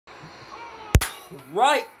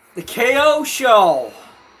Right, the KO show.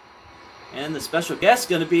 And the special guest is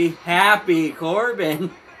going to be Happy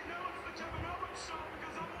Corbin.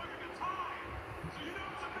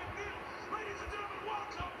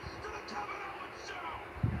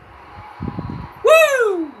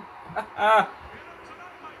 Woo!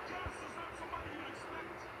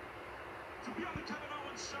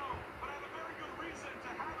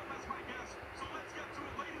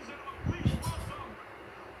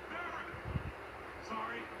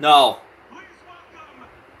 No.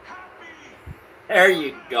 There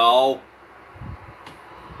you go.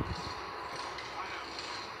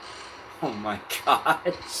 Oh my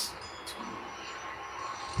gosh.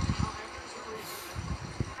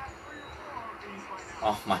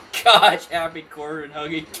 Oh my gosh, Happy Corbin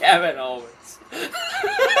hugging Kevin Owens.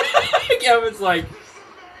 Kevin's like,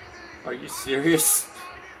 are you serious?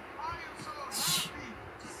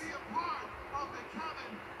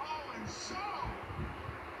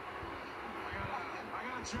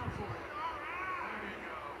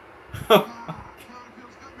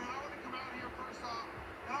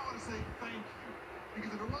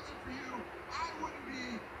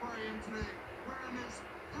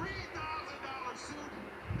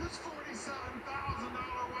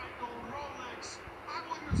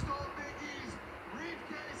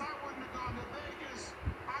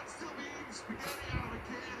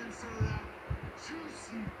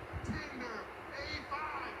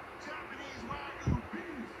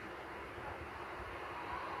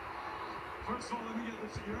 First of all, let me get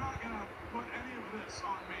this. You're not gonna put any of this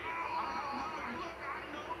on me. I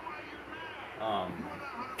know why you're mad. You want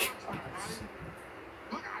that $100 back, right?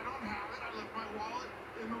 Look, I don't have it. I left my wallet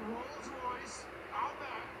in the Rolls Royce. I'll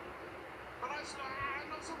bet. But I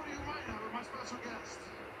know somebody who might have it. My special guest.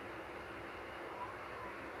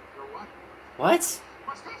 Your what? What?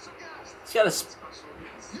 My special guest. He's got a special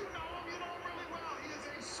guest. You know him. You know him really well. He is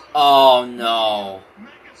a social Oh no.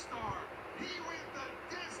 megastar. He went the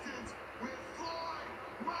distance with Floyd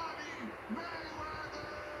Money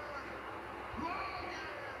Mayweather.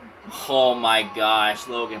 Logan. Oh my gosh,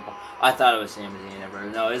 Logan Paul. I thought it was Sami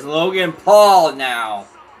Zayn. No, it's Logan Paul now.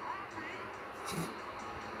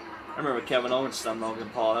 I remember Kevin Owens stunned Logan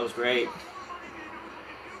Paul. That was great.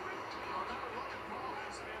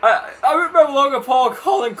 I remember Logan Paul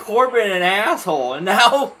calling Corbin an asshole, and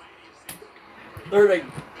now they're like,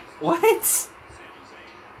 what?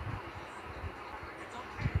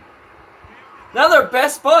 Now they're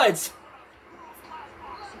best buds.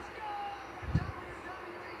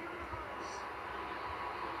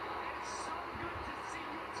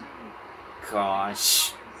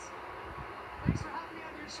 Gosh. Thanks for having me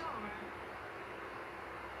on your show, man.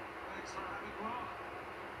 Thanks for having me. Well,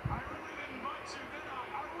 I really didn't invite you, did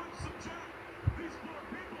I? I would subject these poor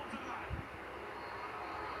people to that.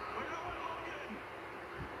 But you know what, Logan?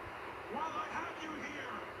 While I have you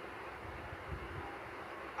here,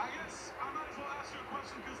 I guess I might as well ask you a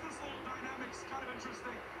question because this little dynamic's kind of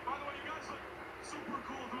interesting. By the way, you guys look super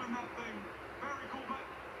cool doing that thing. Very cool, but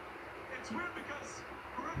it's weird because,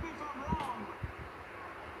 correct me if I'm wrong,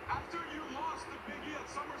 after you lost to Big E at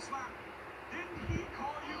SummerSlam, didn't he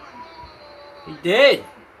call you and... He did.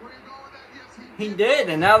 Where you going with that? Yes, He did,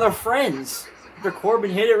 and now they're friends. After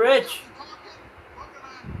Corbin hit it rich.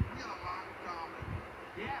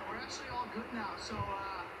 Yeah, we're actually all good now. So,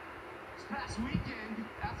 this past weekend,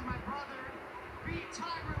 after my brother beat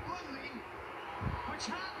Tyron Woodley, which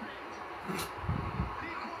happened, me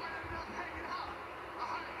and Corbin ended up hanging out.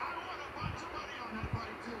 I won a bunch of money on that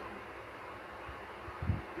fight, too.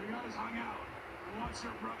 You guys hung out and watched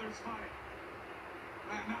your brothers fight.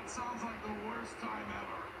 Man, that sounds like the worst time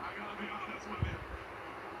ever. I gotta be honest with you.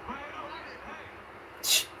 But you know what? Hey,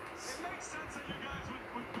 it makes sense that you guys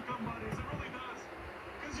would become buddies. It really does.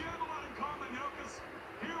 Because you have a lot in common, you know? Because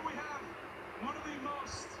here we have one of the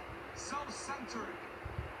most self-centered,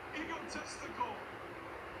 egotistical,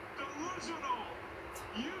 delusional,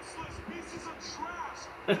 useless pieces of trash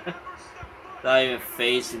that ever stepped foot. Not even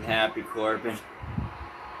facing Happy Corbin.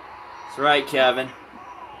 That's right, Kevin.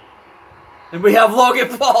 And we have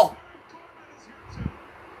Logan Paul.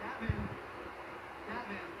 Kevin,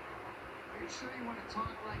 are you sure you want to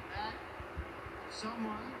talk like that?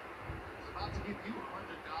 Someone is about to give you $100?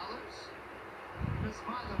 Because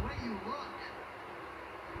by the way you look,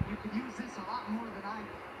 you could use this a lot more than I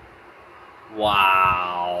do.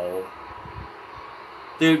 Wow.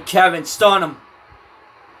 Dude, Kevin, stun him.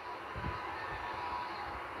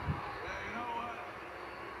 Yeah, you know what?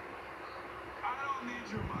 I don't need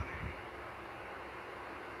your money.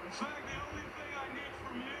 In fact, the only thing I need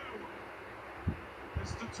from you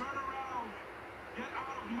is to turn around, get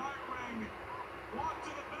out of my ring, walk to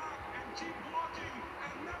the back, and keep walking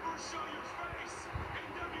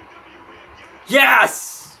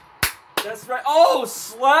Yes! That's right. Oh,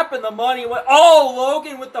 slapping the money. Oh,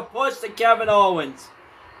 Logan with the push to Kevin Owens.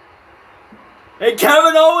 And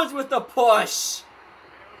Kevin Owens with the push.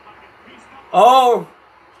 Oh,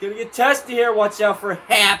 it's going to get testy here. Watch out for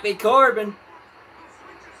Happy Corbin.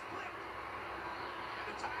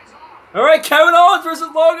 All right, Kevin Owens versus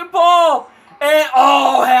Logan Paul. And,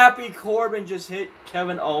 oh, Happy Corbin just hit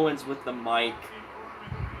Kevin Owens with the mic.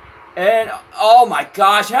 And, oh my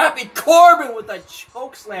gosh, Happy Corbin with a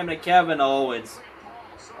chokeslam to Kevin Owens.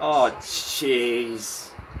 Oh, jeez.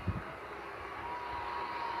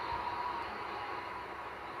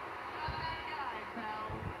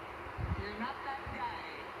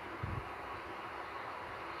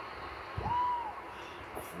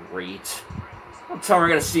 Great. I'm telling you, we're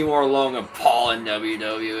going to see more Logan Paul in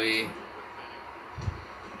WWE.